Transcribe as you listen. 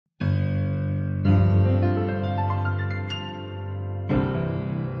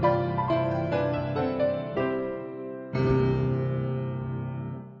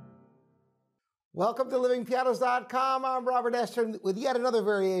Welcome to livingpianos.com. I'm Robert Estrin with yet another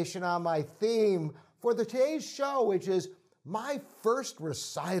variation on my theme for today's show, which is my first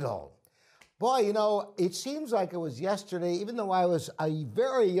recital. Boy, you know, it seems like it was yesterday, even though I was a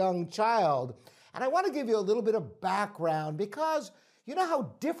very young child. And I want to give you a little bit of background because you know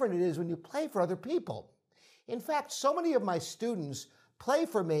how different it is when you play for other people. In fact, so many of my students play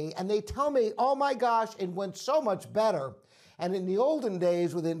for me and they tell me, oh my gosh, it went so much better. And in the olden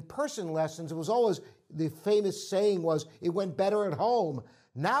days with in-person lessons, it was always, the famous saying was, it went better at home.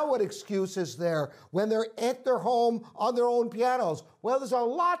 Now what excuse is there when they're at their home on their own pianos? Well, there's a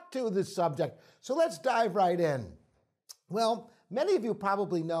lot to this subject, so let's dive right in. Well, many of you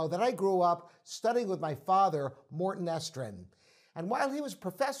probably know that I grew up studying with my father, Morton Estrin. And while he was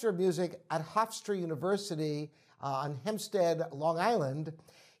professor of music at Hofstra University on Hempstead, Long Island,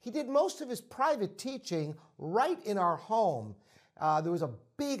 he did most of his private teaching right in our home. There was a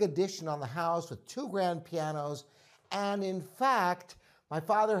big addition on the house with 2 grand pianos. And in fact, my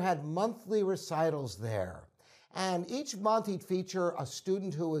father had monthly recitals there. And each month he'd feature a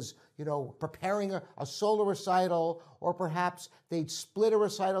student who was, preparing a solo recital, or perhaps they'd split a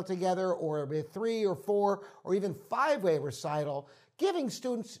recital together, or a 3 or 4 or even 5-way recital, giving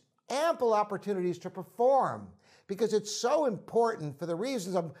students ample opportunities to perform because it's so important for the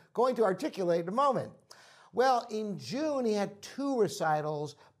reasons I'm going to articulate in a moment. Well, in June, he had 2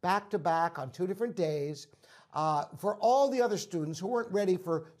 recitals back to back on 2 different days for all the other students who weren't ready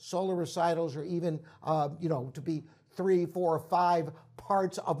for solo recitals or even, to be 3, 4, or 5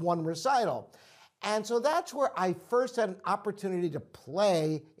 parts of one recital. And so that's where I first had an opportunity to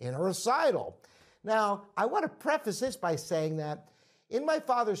play in a recital. Now, I want to preface this by saying that in my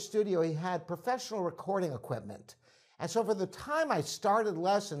father's studio, he had professional recording equipment. And so for the time I started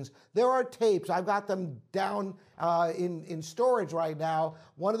lessons, there are tapes. I've got them down in storage right now.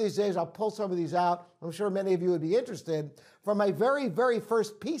 One of these days, I'll pull some of these out. I'm sure many of you would be interested. For my very, very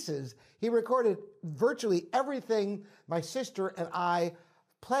first pieces, he recorded virtually everything my sister and I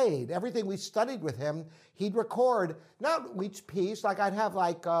played, everything we studied with him. He'd record, not each piece, like I'd have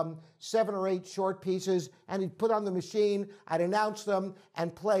 7 or 8 short pieces, and he'd put on the machine, I'd announce them,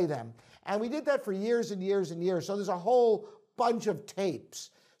 and play them. And we did that for years and years and years, so there's a whole bunch of tapes.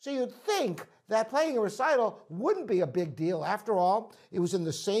 So you'd think that playing a recital wouldn't be a big deal. After all, it was in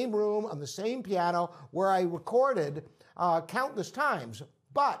the same room, on the same piano, where I recorded countless times.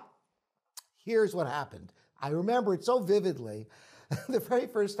 But here's what happened. I remember it so vividly. The very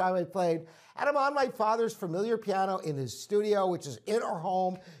first time I played, and I'm on my father's familiar piano in his studio, which is in our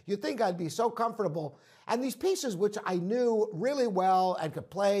home. You'd think I'd be so comfortable. And these pieces, which I knew really well and could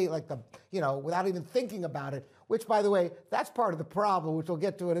play without even thinking about it, which, by the way, that's part of the problem, which we'll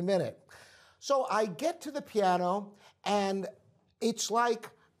get to in a minute. So I get to the piano, and it's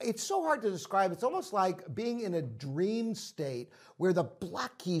so hard to describe. It's almost like being in a dream state where the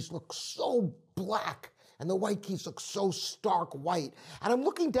black keys look so black and the white keys look so stark white. And I'm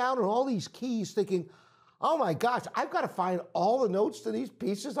looking down at all these keys thinking, oh my gosh, I've got to find all the notes to these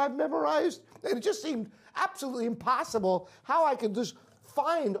pieces I've memorized. And it just seemed absolutely impossible how I could just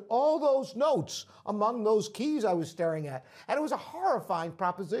find all those notes among those keys I was staring at. And it was a horrifying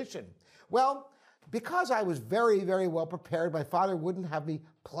proposition. Well, because I was very, very well prepared, my father wouldn't have me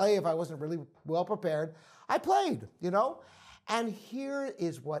play if I wasn't really well prepared. I played, And here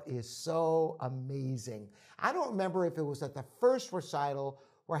is what is so amazing. I don't remember if it was at the first recital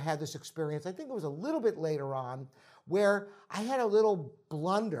where I had this experience. I think it was a little bit later on where I had a little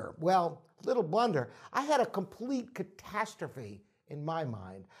blunder. Well, little blunder. I had a complete catastrophe in my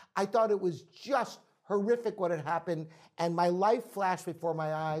mind. I thought it was just horrific what had happened, and my life flashed before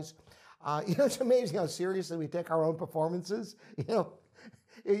my eyes. It's amazing how seriously we take our own performances. If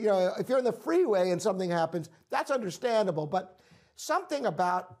you're in the freeway and something happens, that's understandable, but something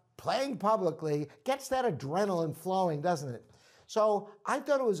about playing publicly gets that adrenaline flowing, doesn't it? So I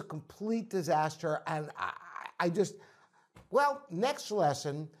thought it was a complete disaster, and next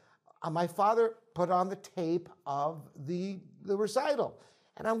lesson, my father put on the tape of the recital,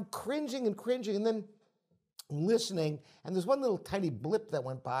 and I'm cringing, and then listening, and there's one little tiny blip that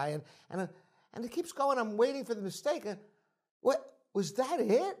went by, and it keeps going. I'm waiting for the mistake. What was that?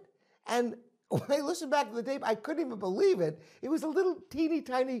 It? And when I listened back to the tape, I couldn't even believe it. It was a little teeny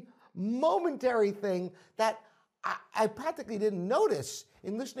tiny momentary thing that I practically didn't notice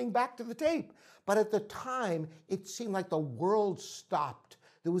in listening back to the tape. But at the time, it seemed like the world stopped.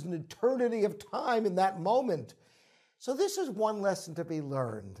 There was an eternity of time in that moment. So this is one lesson to be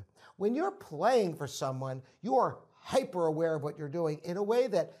learned. When you're playing for someone, you are hyper aware of what you're doing in a way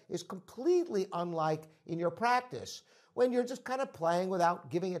that is completely unlike in your practice, when you're just kind of playing without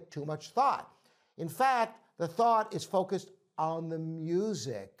giving it too much thought. In fact, the thought is focused on the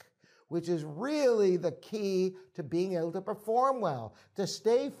music, which is really the key to being able to perform well, to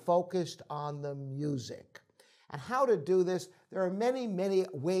stay focused on the music. And how to do this, there are many, many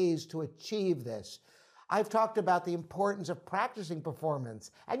ways to achieve this. I've talked about the importance of practicing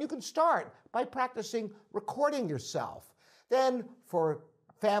performance, and you can start by practicing recording yourself. Then for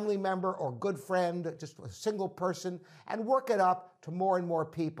a family member or good friend, just a single person, and work it up to more and more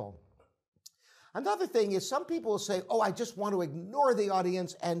people. Another thing is some people will say, oh, I just want to ignore the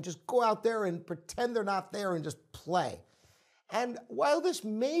audience and just go out there and pretend they're not there and just play. And while this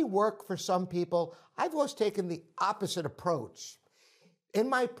may work for some people, I've always taken the opposite approach. In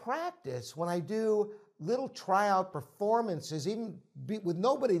my practice, when I do little tryout performances, even with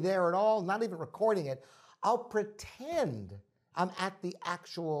nobody there at all, not even recording it, I'll pretend I'm at the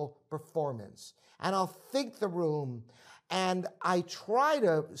actual performance. And I'll think the room, and I try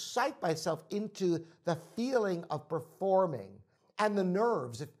to psych myself into the feeling of performing and the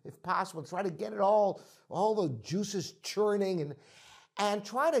nerves, if possible. Try to get it all the juices churning, and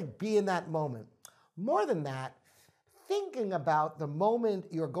try to be in that moment. More than that, thinking about the moment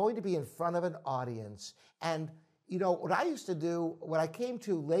you're going to be in front of an audience. And you know, what I used to do, what I came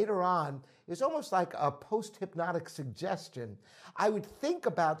to later on, is almost like a post-hypnotic suggestion. I would think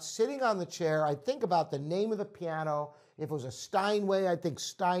about sitting on the chair, I'd think about the name of the piano. If it was a Steinway, I'd think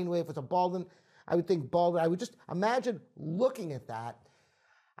Steinway. If it was a Baldwin, I would think Baldwin. I would just imagine looking at that,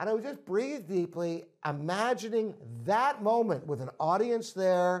 and I would just breathe deeply, imagining that moment with an audience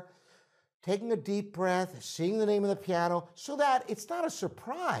there, taking a deep breath, seeing the name of the piano, so that it's not a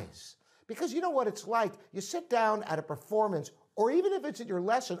surprise. Because you know what it's like. You sit down at a performance, or even if it's at your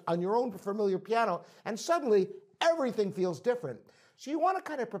lesson on your own familiar piano, and suddenly everything feels different. So you want to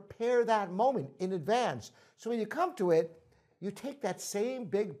kind of prepare that moment in advance. So when you come to it, you take that same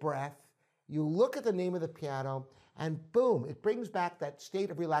big breath, you look at the name of the piano, and boom, it brings back that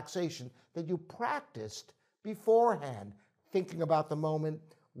state of relaxation that you practiced beforehand, thinking about the moment,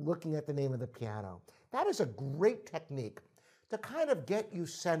 looking at the name of the piano. That is a great technique to kind of get you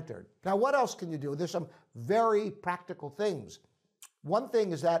centered. Now, what else can you do? There's some very practical things. One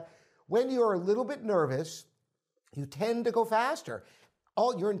thing is that when you're a little bit nervous, you tend to go faster.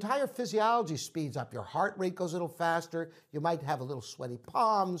 Your entire physiology speeds up. Your heart rate goes a little faster. You might have a little sweaty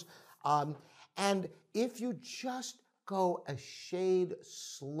palms. And if you just go a shade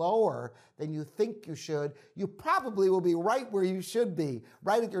slower than you think you should, you probably will be right where you should be,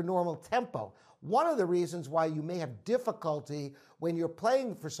 right at your normal tempo. One of the reasons why you may have difficulty when you're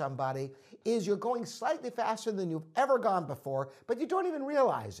playing for somebody is you're going slightly faster than you've ever gone before, but you don't even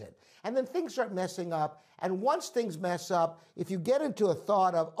realize it. And then things start messing up, and once things mess up, if you get into a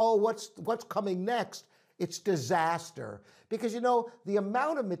thought of, oh, what's coming next, it's disaster. Because you know, the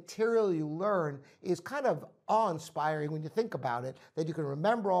amount of material you learn is kind of awe-inspiring when you think about it, that you can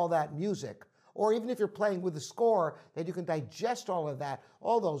remember all that music. Or even if you're playing with the score, that you can digest all of that,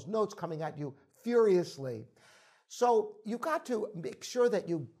 all those notes coming at you furiously. So you've got to make sure that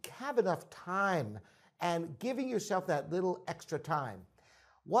you have enough time and giving yourself that little extra time.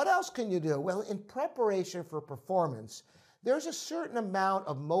 What else can you do? Well, in preparation for performance, there's a certain amount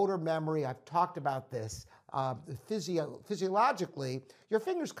of motor memory. I've talked about this. Physiologically, your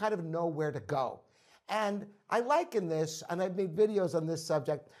fingers kind of know where to go. And I liken this, and I've made videos on this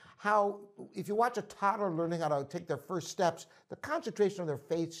subject, how if you watch a toddler learning how to take their first steps, the concentration on their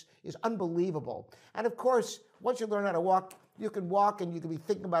face is unbelievable. And of course, once you learn how to walk, you can walk and you can be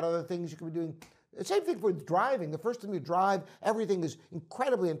thinking about other things. You can be doing the same thing with driving. The first time you drive, everything is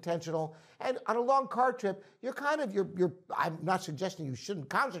incredibly intentional. And on a long car trip, I'm not suggesting you shouldn't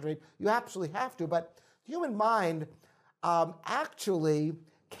concentrate. You absolutely have to. But the human mind actually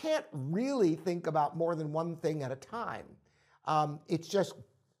can't really think about more than one thing at a time. It's just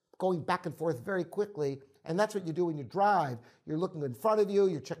going back and forth very quickly, and that's what you do when you drive. You're looking in front of you,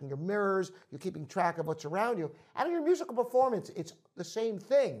 you're checking your mirrors, you're keeping track of what's around you. And in your musical performance, it's the same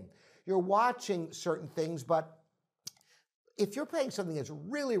thing. You're watching certain things, but if you're playing something that's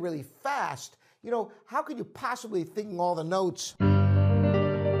really, really fast, you know, how could you possibly think all the notes?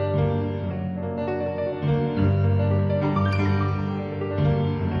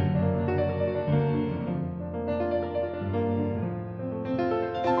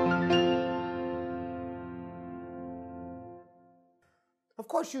 Of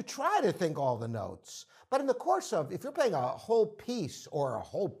course, you try to think all the notes, but in the course of, if you're playing a whole piece or a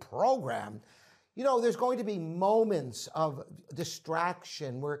whole program, you know, there's going to be moments of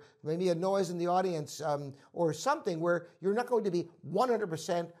distraction where maybe a noise in the audience or something where you're not going to be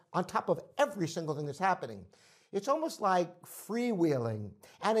 100% on top of every single thing that's happening. It's almost like freewheeling,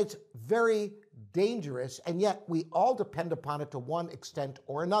 and it's very dangerous, and yet we all depend upon it to one extent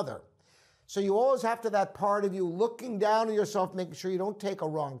or another. So you always have to that part of you looking down at yourself, making sure you don't take a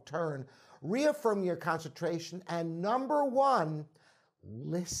wrong turn, reaffirm your concentration, and number one,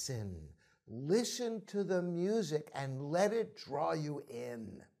 listen. Listen to the music and let it draw you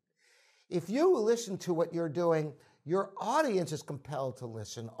in. If you listen to what you're doing, your audience is compelled to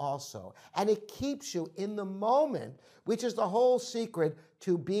listen also, and it keeps you in the moment, which is the whole secret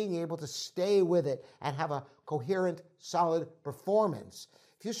to being able to stay with it and have a coherent, solid performance.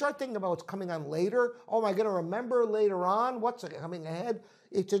 If you start thinking about what's coming on later, oh, am I going to remember later on what's coming ahead?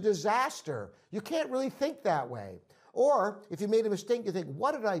 It's a disaster. You can't really think that way. Or if you made a mistake, you think,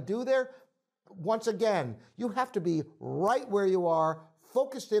 what did I do there? Once again, you have to be right where you are,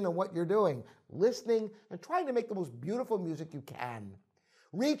 focused in on what you're doing, listening, and trying to make the most beautiful music you can.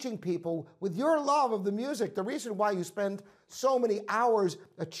 Reaching people with your love of the music. The reason why you spend so many hours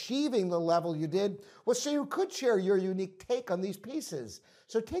achieving the level you did was so you could share your unique take on these pieces.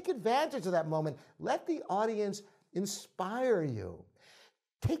 So take advantage of that moment. Let the audience inspire you.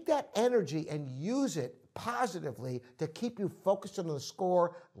 Take that energy and use it positively to keep you focused on the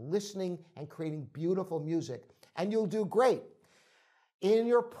score, listening, and creating beautiful music. And you'll do great. In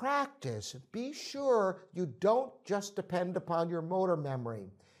your practice, be sure you don't just depend upon your motor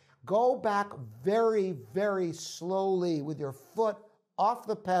memory. Go back very, very slowly with your foot off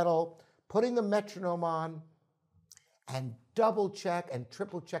the pedal, putting the metronome on, and double check and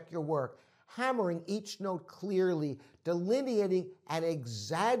triple check your work, hammering each note clearly, delineating and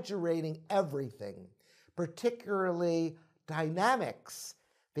exaggerating everything, particularly dynamics,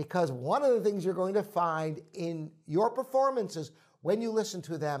 because one of the things you're going to find in your performances when you listen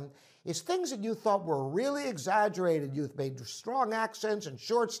to them is things that you thought were really exaggerated. You've made strong accents and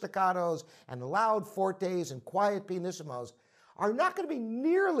short staccatos and loud fortes and quiet pianissimos are not going to be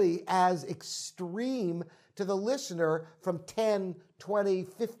nearly as extreme to the listener from 10, 20,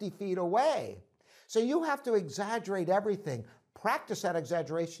 50 feet away. So you have to exaggerate everything. Practice that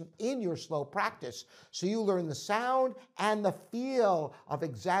exaggeration in your slow practice so you learn the sound and the feel of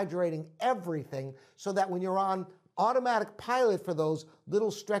exaggerating everything so that when you're on automatic pilot for those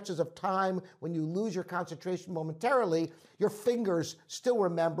little stretches of time when you lose your concentration momentarily, your fingers still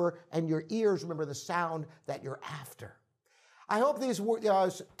remember and your ears remember the sound that you're after. I hope these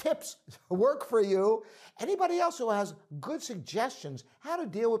tips work for you. Anybody else who has good suggestions how to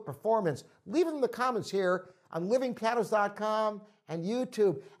deal with performance, leave them in the comments here on livingpianos.com and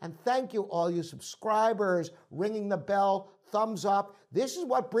YouTube. And thank you all you subscribers, ringing the bell, thumbs up. This is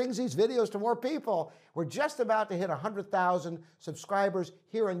what brings these videos to more people. We're just about to hit 100,000 subscribers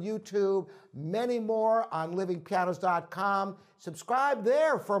here on YouTube. Many more on livingpianos.com. Subscribe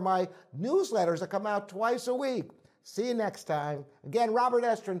there for my newsletters that come out twice a week. See you next time. Again, Robert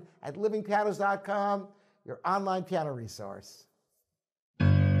Estrin at livingpianos.com, your online piano resource.